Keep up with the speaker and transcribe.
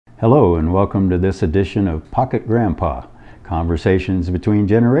Hello and welcome to this edition of Pocket Grandpa, Conversations Between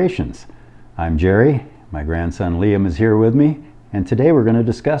Generations. I'm Jerry, my grandson Liam is here with me, and today we're going to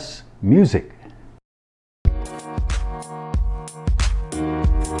discuss music.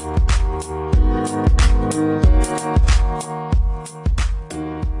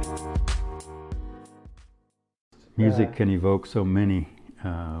 Music can evoke so many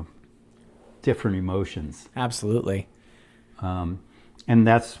different emotions. Absolutely. And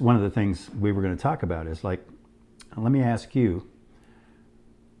that's one of the things we were going to talk about is like, let me ask you,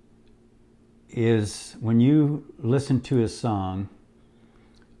 is when you listen to a song,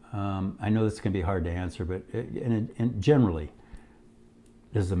 I know this can be hard to answer, but generally,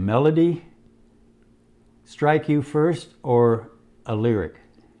 does the melody strike you first or a lyric?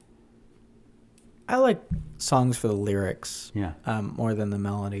 I like songs for the lyrics Yeah. more than the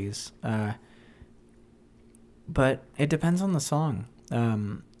melodies. But it depends on the song.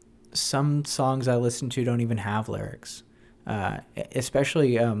 Some songs I listen to don't even have lyrics,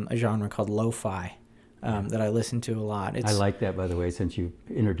 especially a genre called lo-fi that I listen to a lot. I like that, by the way, since you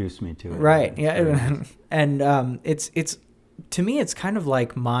introduced me to it. Right, yeah. And it's to me, it's kind of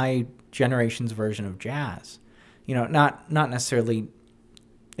like my generation's version of jazz. You know, not necessarily,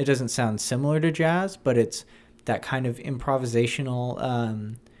 it doesn't sound similar to jazz, but it's that kind of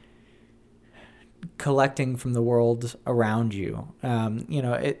improvisational collecting from the world around you. You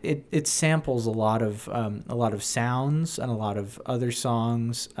know, it samples a lot of sounds and a lot of other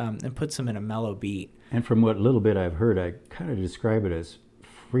songs and puts them in a mellow beat. And from what little bit I've heard, I kind of describe it as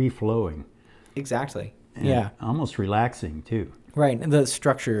free-flowing. Exactly. And yeah. almost relaxing, too. Right. And the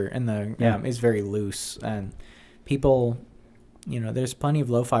structure and is very loose. And people, you know, there's plenty of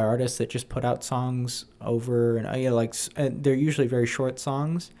lo-fi artists that just put out songs over and they're usually very short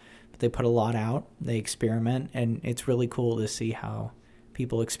songs. They put a lot out, they experiment, and it's really cool to see how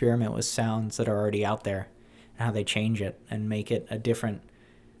people experiment with sounds that are already out there and how they change it and make it a different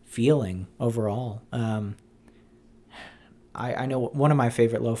feeling overall. I know one of my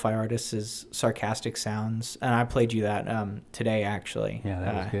favorite lo-fi artists is Sarcastic Sounds, and I played you that today, actually. Yeah,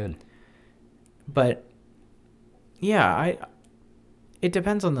 that was good. But, yeah, it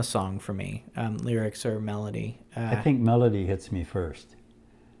depends on the song for me, lyrics or melody. I think melody hits me first.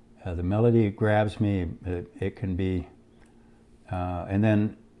 The melody grabs me. It can be, and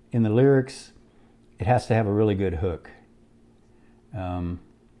then in the lyrics, it has to have a really good hook. I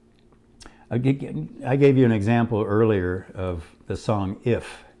gave you an example earlier of the song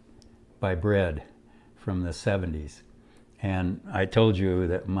 "If" by Bread from the 70s, and I told you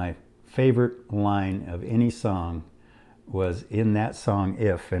that my favorite line of any song was in that song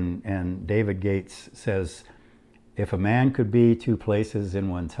 "If," and David Gates says, "If a man could be two places in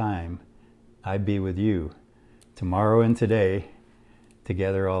one time, I'd be with you, tomorrow and today,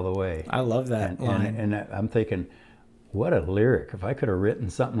 together all the way." I love that line. And I'm thinking, what a lyric. If I could have written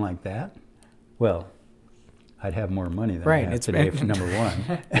something like that, well, I'd have more money than I have today, number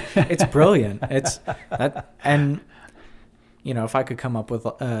one. It's brilliant. It's that, and you know, if I could come up with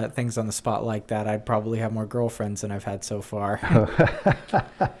things on the spot like that, I'd probably have more girlfriends than I've had so far.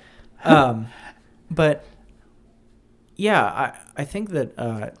 But yeah, I think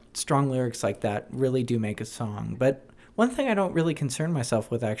that strong lyrics like that really do make a song. But one thing I don't really concern myself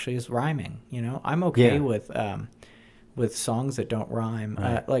with actually is rhyming. You know, I'm okay with songs that don't rhyme.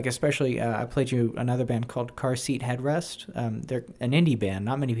 Right. Like especially, I played you another band called Car Seat Headrest. They're an indie band.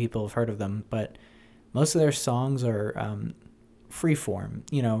 Not many people have heard of them, but most of their songs are free form.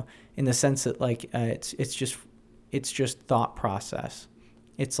 You know, in the sense that like it's just thought process.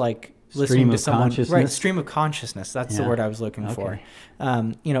 It's like listening to someone, right? Stream of consciousness. That's the word I was looking for.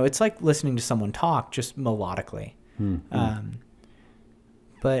 You know, it's like listening to someone talk, just melodically. Mm-hmm.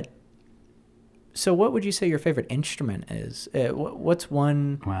 But so, what would you say your favorite instrument is? What's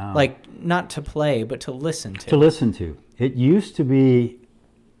one like not to play, but to listen to? To listen to. It used to be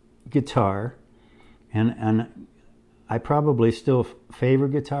guitar, and I probably still favor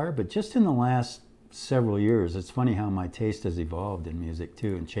guitar, but just in the last several years, it's funny how my taste has evolved in music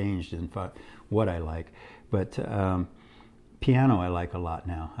too and changed in what I like. But piano I like a lot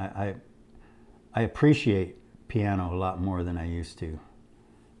now. I appreciate piano a lot more than I used to,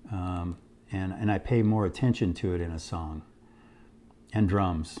 and I pay more attention to it in a song. And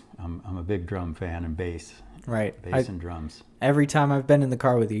drums. I'm a big drum fan, and bass. Right. Bass and drums. Every time I've been in the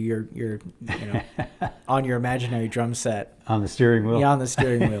car with you, you're you know on your imaginary drum set. On the steering wheel? Yeah, on the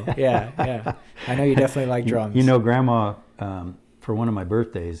steering wheel. Yeah. I know you definitely like drums. You know, Grandma, for one of my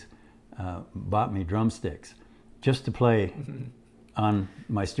birthdays, bought me drumsticks just to play on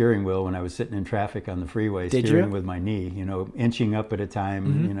my steering wheel when I was sitting in traffic on the freeway, Did steering you? with my knee, inching up at a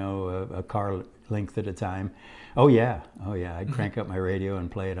time, a car length at a time. Oh yeah. I'd crank up my radio and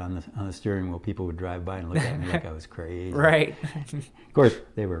play it on the steering wheel. People would drive by and look at me like I was crazy. Right. Of course,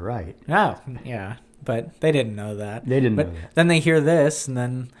 they were right. Oh, yeah. But they didn't know that. They didn't but know that. Then they hear this, and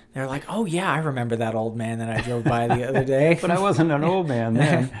then they're like, "Oh yeah, I remember that old man that I drove by the other day." But I wasn't an old man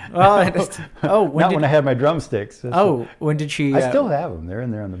then. Well, when I had my drumsticks. When did she? I still have them. They're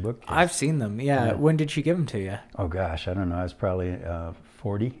in there on the bookcase. I've seen them. Yeah. When did she give them to you? Oh gosh, I don't know. I was probably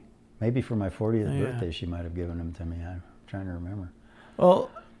 40. Maybe for my 40th birthday, she might have given them to me. I'm trying to remember.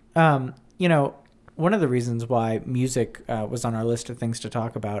 Well, one of the reasons why music was on our list of things to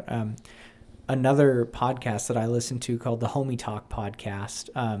talk about. Another podcast that I listened to called the Homie Talk podcast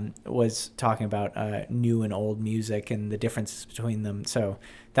was talking about new and old music and the differences between them. So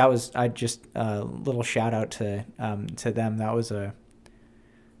that was a little shout out to them. That was a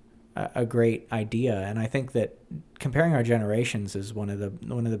great idea, and I think that comparing our generations is one of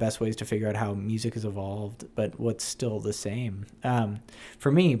the best ways to figure out how music has evolved, but what's still the same.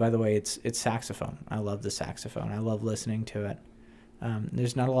 For me, by the way, it's saxophone. I love the saxophone. I love listening to it.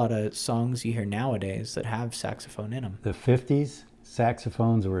 There's not a lot of songs you hear nowadays that have saxophone in them. The 50s,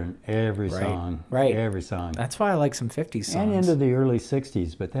 saxophones were in every song. Right. Every song. That's why I like some 50s songs. And into the early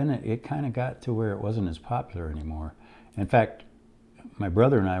 60s, but then it kind of got to where it wasn't as popular anymore. In fact, my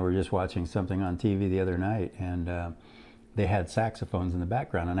brother and I were just watching something on TV the other night, and they had saxophones in the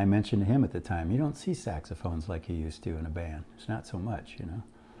background. And I mentioned to him at the time, you don't see saxophones like you used to in a band. It's not so much,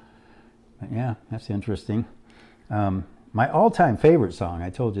 But yeah, that's interesting. My all-time favorite song, I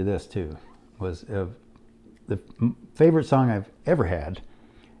told you this too, was the favorite song I've ever had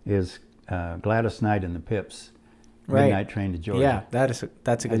is Gladys Knight and the Pips, Midnight Train to Georgia. Yeah, that's a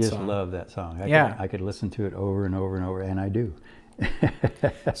good song. I just love that song. I could listen to it over and over and over, and I do.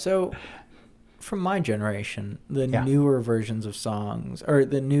 So, from my generation, the newer versions of songs, or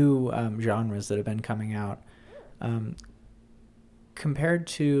the new genres that have been coming out, compared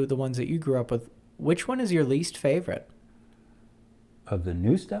to the ones that you grew up with, which one is your least favorite? Of the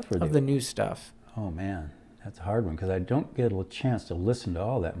new stuff? Of the new stuff. Oh, man. That's a hard one because I don't get a chance to listen to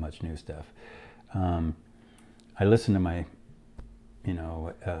all that much new stuff. I listen to my,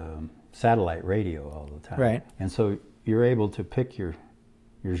 satellite radio all the time. Right. And so you're able to pick your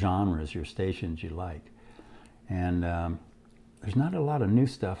genres, your stations you like. And there's not a lot of new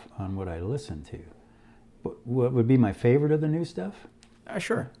stuff on what I listen to. But what would be my favorite of the new stuff?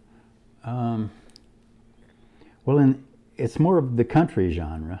 Sure. It's more of the country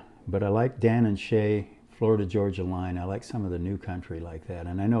genre, but I like Dan and Shay, Florida Georgia Line. I like some of the new country like that.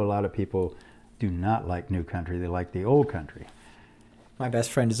 And I know a lot of people do not like new country. They like the old country. My best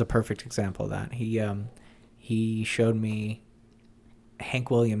friend is a perfect example of that. He showed me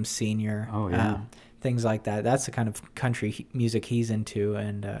Hank Williams Sr. Oh, yeah. Things like that. That's the kind of country music he's into.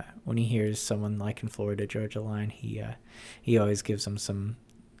 And when he hears someone like in Florida Georgia Line, he always gives him some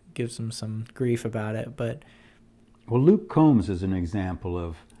grief about it. But well, Luke Combs is an example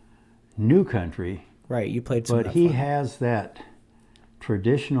of new country. Right, you played some. But he has that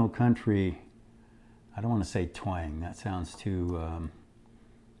traditional country. I don't want to say twang. That sounds too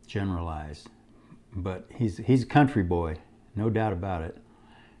generalized. But he's a country boy, no doubt about it.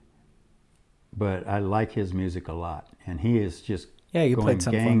 But I like his music a lot, and he is just you going played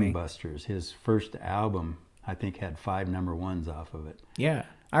some gangbusters. His first album, I think, had 5 number ones off of it. Yeah.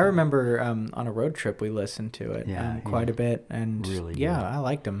 I remember on a road trip we listened to it quite a bit, and really I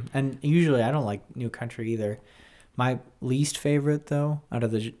liked him. And usually I don't like new country either. My least favorite, though, out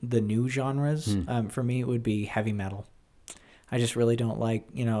of the new genres, for me, would be heavy metal. I just really don't like,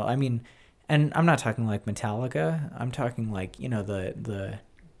 and I'm not talking like Metallica. I'm talking like, the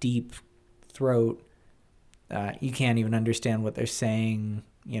deep throat. You can't even understand what they're saying.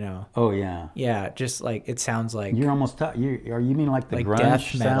 Oh yeah. Yeah, just like it sounds like you're almost. You mean like the grunge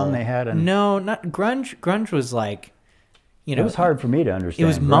death metal sound they had? No, not grunge. Grunge was like, it was hard for me to understand. It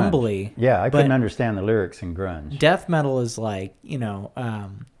was grunge. mumbly. Yeah, I couldn't understand the lyrics in grunge. Death metal is like,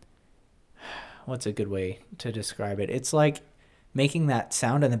 what's a good way to describe it? It's like making that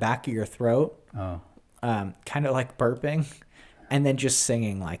sound in the back of your throat. Oh. Kind of like burping, and then just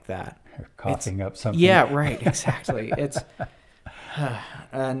singing like that. Or coughing up something. Yeah, right. Exactly. It's.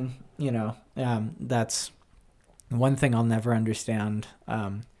 And that's one thing I'll never understand.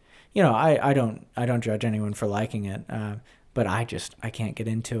 I don't judge anyone for liking it, but I can't get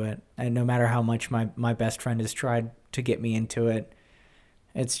into it. And no matter how much my best friend has tried to get me into it,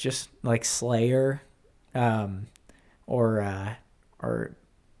 it's just like Slayer, or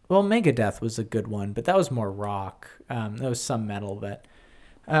Well, Megadeth was a good one, but that was more rock. That was some metal, but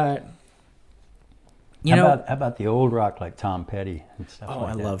uh, you know. How about the old rock like Tom Petty and stuff Oh,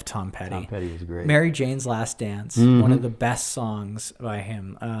 like I that? love Tom Petty. Tom Petty was great. Mary Jane's Last Dance, Mm-hmm. one of the best songs by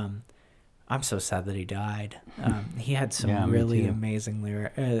him. I'm so sad that he died. He had some Yeah, me really too. amazing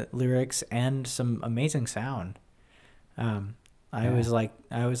lyrics and some amazing sound. I Yeah. always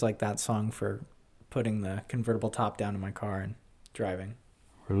like that song for putting the convertible top down in my car and driving.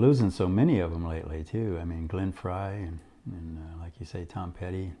 We're losing so many of them lately too. I mean, Glenn Frey and like you say, Tom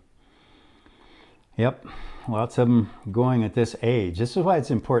Petty. Yep, lots of them going at this age. This is why it's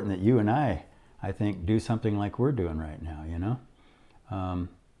important that you and I think, do something like we're doing right now. You know,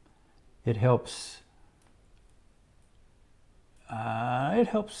 it helps. It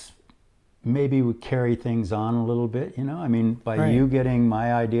helps. Maybe we carry things on a little bit. You know, I mean, by Right. you getting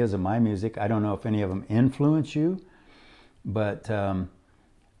my ideas of my music, I don't know if any of them influence you, but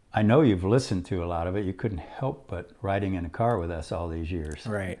I know you've listened to a lot of it. You couldn't help but riding in a car with us all these years,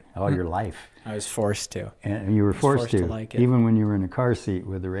 Right. all your life. I was forced to. And you were forced forced to to, like it. even when you were in a car seat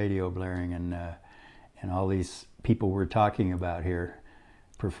with the radio blaring and all these people we're talking about here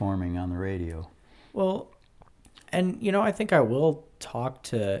performing on the radio. Well, and I think I will talk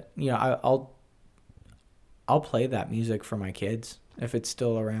to I'll play that music for my kids if it's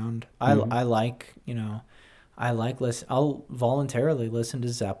still around. Mhm. I like listen. I'll voluntarily listen to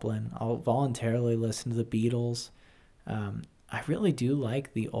Zeppelin. I'll voluntarily listen to the Beatles. I really do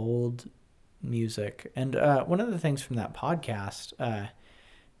like the old music. And one of the things from that podcast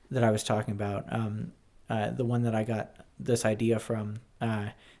that I was talking about, the one that I got this idea from,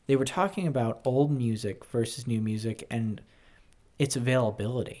 they were talking about old music versus new music and its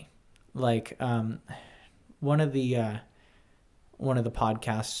availability. Like one of the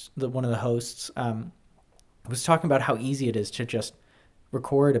podcasts, one of the hosts was talking about how easy it is to just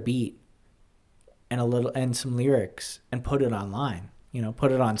record a beat and some lyrics and put it online.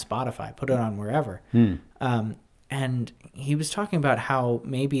 Put it on Spotify, put it on wherever. And he was talking about how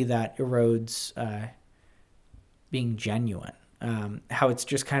maybe that erodes being genuine. How it's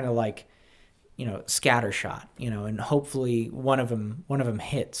just kind of like, scattershot, and hopefully one of them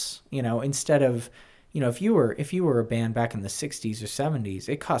hits, instead of, if you were a band back in the 60s or 70s,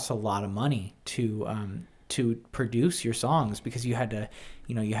 it costs a lot of money to produce your songs because you had to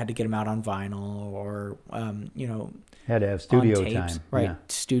get them out on vinyl or, Had to have studio on tapes, time. right? Yeah.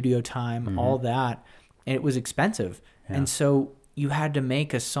 Studio time, all that. And it was expensive. Yeah. And so you had to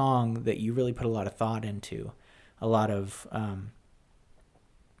make a song that you really put a lot of thought into, a lot of, a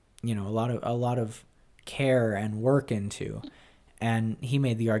lot of care and work into. And he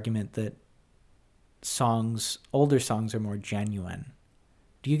made the argument that older songs are more genuine.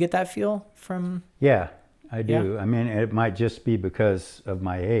 Do you get that feel from? Yeah, I do. I mean, it might just be because of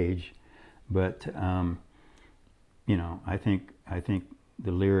my age, but I think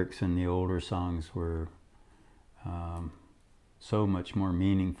the lyrics in the older songs were so much more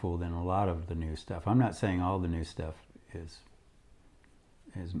meaningful than a lot of the new stuff. I'm not saying all the new stuff is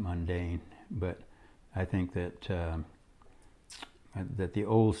mundane, but I think that that the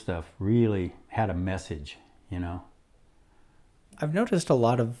old stuff really had a message. I've noticed a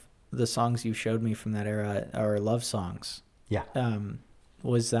lot of the songs you showed me from that era are love songs. Yeah.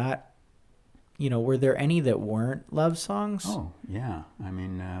 Was that, were there any that weren't love songs? Oh, yeah. I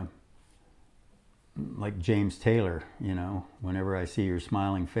mean, like James Taylor, Whenever I See Your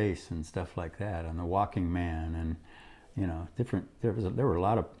Smiling Face and stuff like that, and The Walking Man, and, there were a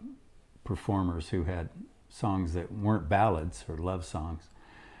lot of performers who had songs that weren't ballads or love songs.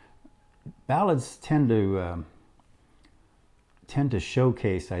 Ballads tend to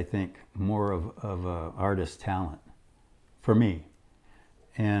showcase, I think, more of a artist's talent, for me.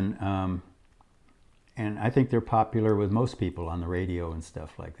 And I think they're popular with most people on the radio and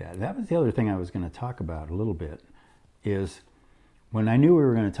stuff like that. That was the other thing I was going to talk about a little bit, is when I knew we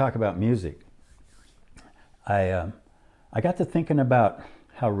were going to talk about music, I got to thinking about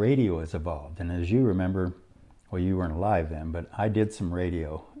how radio has evolved. And as you remember, well, you weren't alive then, but I did some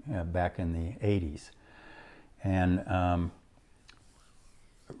radio back in the 80s. And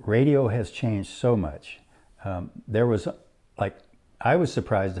radio has changed so much. There was, I was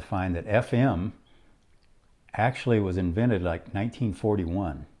surprised to find that FM actually was invented like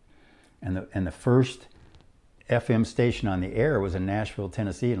 1941. And the first FM station on the air was in Nashville,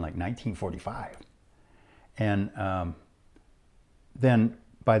 Tennessee in like 1945. And then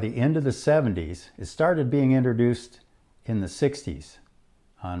by the end of the 70s, it started being introduced in the 60s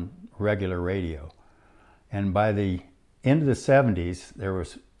on regular radio. And by the end of the 70s, there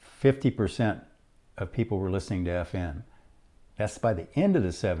was 50% of people were listening to FM. That's by the end of the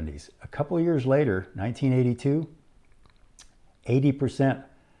 70s. A couple of years later, 1982, 80%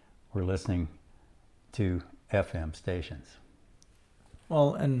 were listening to FM stations.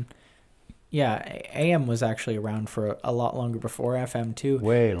 Well, and yeah, AM was actually around for a lot longer before FM too.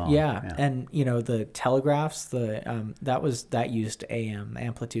 Way long. Yeah, and the telegraphs, that used AM,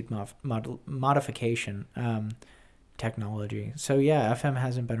 amplitude modification technology. So yeah, FM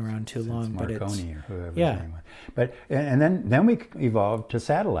hasn't been around too long, but Marconi or whoever. Yeah. But and then we evolved to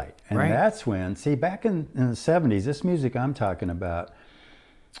satellite, and Right. that's when, see, back in the 70s, this music I'm talking about,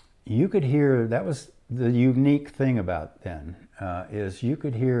 you could hear, that was the unique thing about then, is you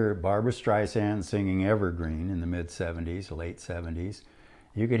could hear Barbra Streisand singing Evergreen in the mid-70s, late 70s.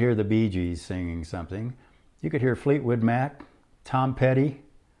 You could hear the Bee Gees singing something. You could hear Fleetwood Mac, Tom Petty,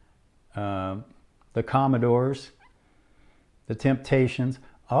 the Commodores, the Temptations,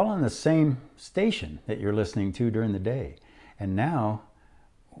 all on the same station that you're listening to during the day. And now,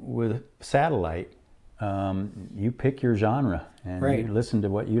 with satellite, you pick your genre and Right. you listen to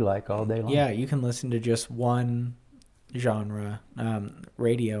what you like all day long. yeah, you can listen to just one genre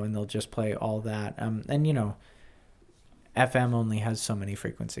radio, and they'll just play all that. And FM only has so many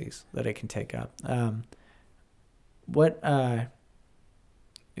frequencies that it can take up.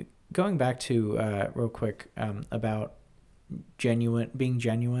 Going back to real quick about being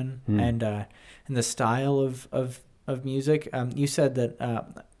genuine and the style of music. You said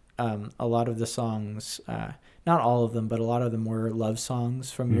that a lot of the songs, not all of them, but a lot of them were love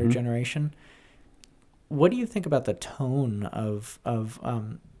songs from your generation. What do you think about the tone of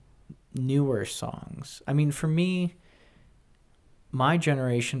newer songs? I mean, for me, my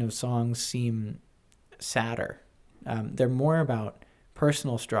generation of songs seem sadder. They're more about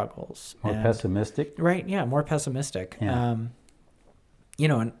personal struggles. More pessimistic. Right, yeah, more pessimistic. Yeah.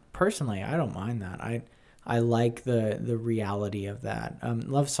 And personally, I don't mind that. I like the reality of that.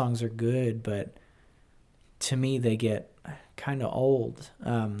 Love songs are good, but to me, they get kind of old.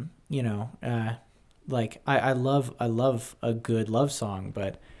 Like I love a good love song,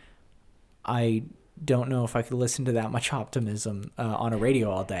 but I don't know if I could listen to that much optimism on a radio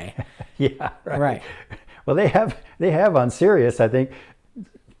all day. Yeah, Right. Well, they have on Sirius, I think,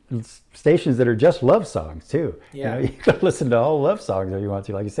 stations that are just love songs too. Yeah. You can listen to all love songs if you want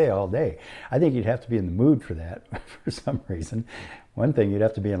to, like you say, all day. I think you'd have to be in the mood for that for some reason. One thing, you'd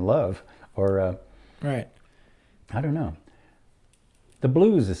have to be in love, or Right. I don't know. The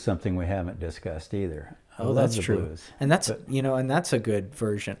blues is something we haven't discussed either. I love That's the true. blues. And that's and that's a good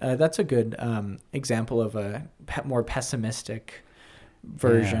version. That's a good example of a more pessimistic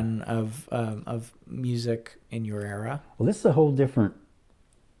version of music in your era. Well, this is a whole different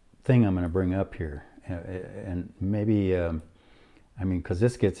thing I'm going to bring up here, and maybe because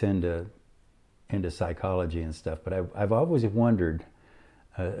this gets into psychology and stuff. But I've always wondered,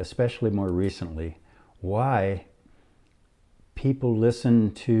 especially more recently, why people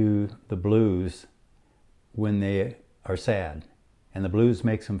listen to the blues when they are sad, and the blues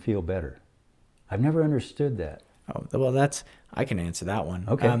makes them feel better. I've never understood that. Oh, well, I can answer that one.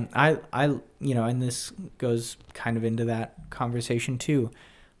 Okay. And this goes kind of into that conversation too.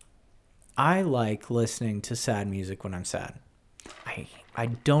 I like listening to sad music when I'm sad. I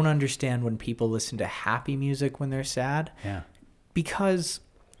don't understand when people listen to happy music when they're sad. Yeah. Because,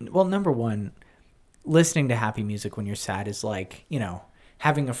 well, number one, listening to happy music when you're sad is like,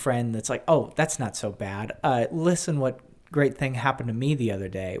 having a friend that's like, oh, that's not so bad. Listen what great thing happened to me the other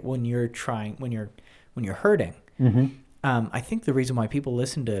day when you're hurting. Mm-hmm. I think the reason why people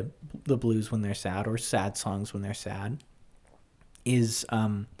listen to the blues when they're sad, or sad songs when they're sad, is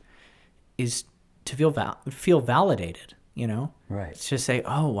to feel validated. Right. It's just say,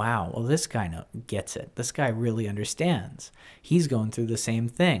 oh wow, well this guy gets it. This guy really understands. He's going through the same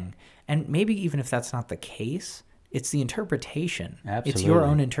thing. And maybe even if that's not the case, it's the interpretation. Absolutely. It's your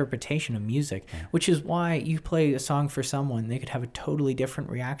own interpretation of music, which is why you play a song for someone, they could have a totally different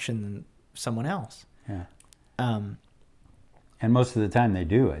reaction than someone else. Yeah. And most of the time they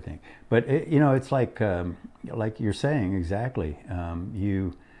do, I think. But it's like you're saying exactly.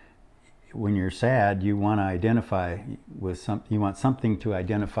 When you're sad, you want to identify with you want something to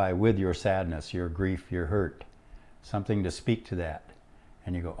identify with your sadness, your grief, your hurt, something to speak to that,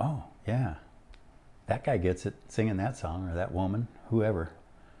 and you go, oh yeah, that guy gets it, singing that song, or that woman, whoever.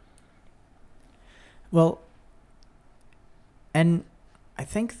 Well, and I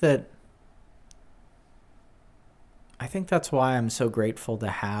think that's why I'm so grateful to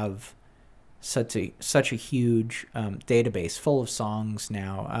have such a huge database full of songs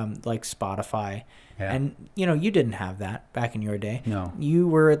now, like Spotify. Yeah. And you didn't have that back in your day. No. You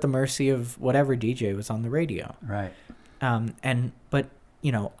were at the mercy of whatever DJ was on the radio. Right. But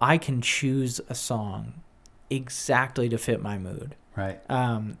you know, I can choose a song exactly to fit my mood. Right.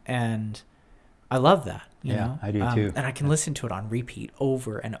 And I love that, you Yeah, know. I do too. And I can listen to it on repeat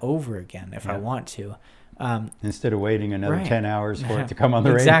over and over again if I Yeah. want to. Instead of waiting another Right. 10 hours for it to come on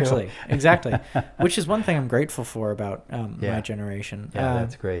the Exactly, radio. exactly. Which is one thing I'm grateful for about Yeah. my generation. Yeah,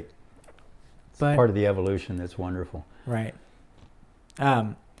 that's great. It's but- part of the evolution that's wonderful. Right.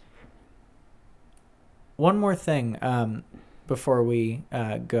 One more thing before we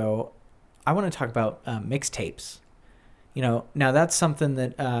go, I want to talk about mixtapes. You know, now that's something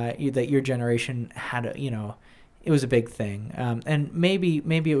that that your generation had. You know, it was a big thing, and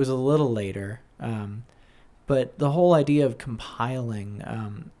maybe it was a little later. But the whole idea of compiling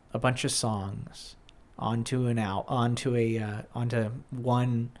a bunch of songs onto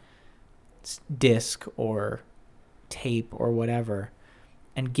one disc or tape or whatever,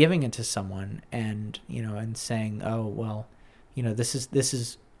 and giving it to someone, and you know, and saying, oh well, you know, this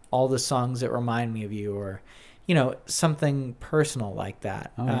is all the songs that remind me of you, or you know, something personal like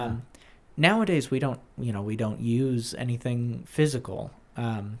that. Oh, yeah. Nowadays we don't use anything physical.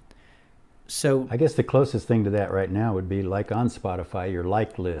 So I guess the closest thing to that right now would be like on Spotify, your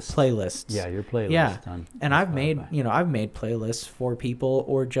like list. playlists. Yeah, your playlist. Yeah. on And I've Spotify. made playlists for people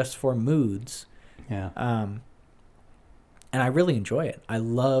or just for moods. Yeah. And I really enjoy it. I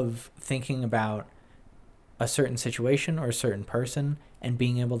love thinking about a certain situation or a certain person and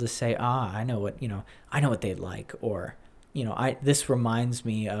being able to say, I know what they'd like, or, you know, this reminds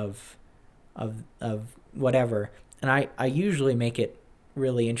me of whatever. And I usually make it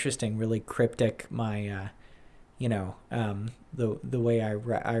really interesting, really cryptic, my, the way I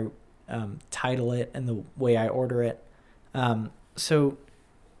title it and the way I order it.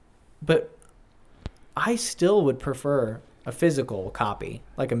 But I still would prefer a physical copy,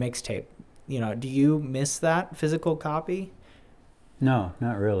 like a mixtape. You know, do you miss that physical copy? No,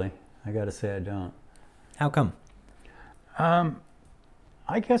 not really. I got to say I don't. How come?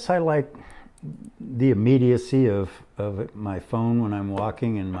 I guess I like the immediacy of my phone when I'm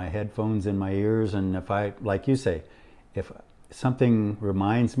walking and my headphones in my ears. And if I, like you say, if something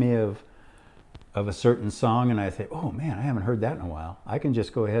reminds me of a certain song and I say, oh man, I haven't heard that in a while, I can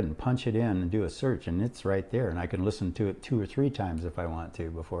just go ahead and punch it in and do a search and it's right there. And I can listen to it 2 or 3 times if I want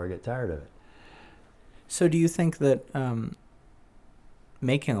to before I get tired of it. So do you think that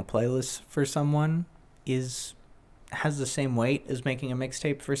making a playlist for someone has the same weight as making a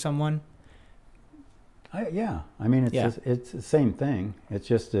mixtape for someone? Yeah, I mean, it's the same thing. It's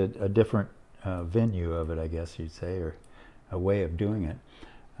just a different venue of it, I guess you'd say, or a way of doing it.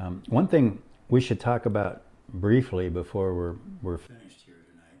 One thing we should talk about briefly before we're finished here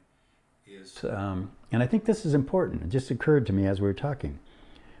tonight is, and I think this is important. It just occurred to me as we were talking.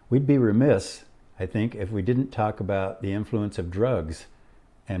 We'd be remiss, I think, if we didn't talk about the influence of drugs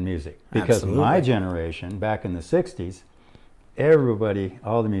and music. Because Absolutely. my generation, back in the 60s, everybody,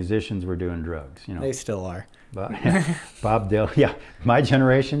 all the musicians were doing drugs. You know, They still are. Bob Dylan, yeah, my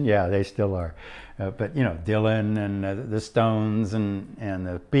generation, yeah, they still are. But you know, Dylan and the Stones and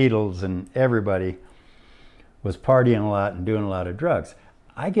the Beatles and everybody was partying a lot and doing a lot of drugs.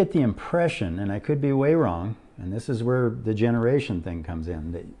 I get the impression, and I could be way wrong, and this is where the generation thing comes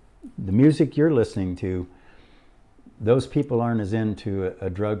in, that the music you're listening to, those people aren't as into a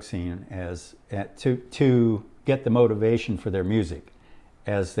drug scene as to get the motivation for their music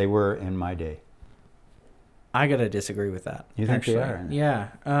as they were in my day. I gotta disagree with that. You think actually. they are? Yeah.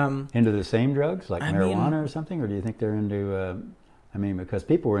 Into the same drugs, like I marijuana mean- or something? Or do you think they're into, because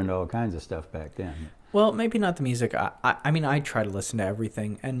people were into all kinds of stuff back then. Well, maybe not the music. I mean, I try to listen to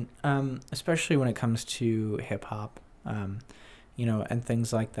everything, and especially when it comes to hip hop, you know, and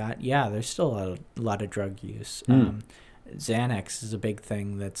things like that. Yeah, there's still a lot of drug use. Xanax is a big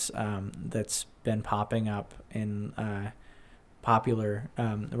thing that's been popping up in popular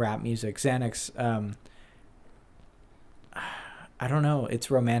rap music. Xanax, I don't know, it's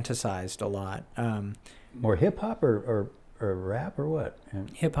romanticized a lot. More hip-hop or rap or what?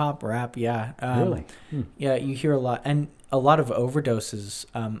 Hip hop, rap, yeah. Really? Yeah, you hear a lot, and a lot of overdoses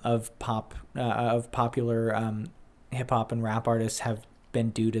of popular hip hop and rap artists have been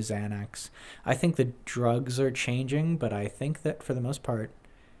due to Xanax. I think the drugs are changing, but I think that for the most part,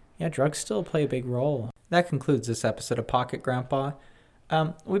 yeah, drugs still play a big role. That concludes this episode of Pocket Grandpa.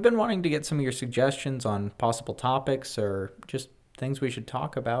 We've been wanting to get some of your suggestions on possible topics or just things we should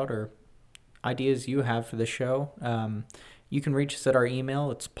talk about or ideas you have for the show. You can reach us at our email.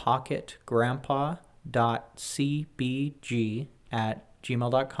 It's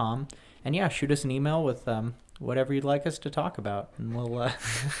pocketgrandpa.cbg@gmail.com. And yeah, shoot us an email with whatever you'd like us to talk about. And we'll...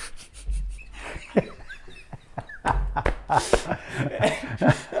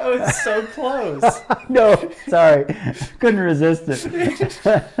 That was so close. No, sorry. Couldn't resist it.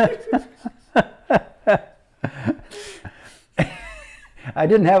 I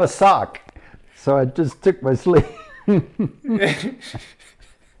didn't have a sock, so I just took my sleeve.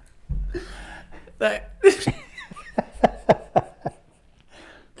 That-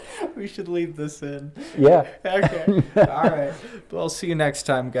 We should leave this in. Yeah. Okay. All right. Well, I'll see you next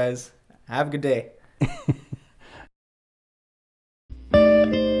time, guys. Have a good day.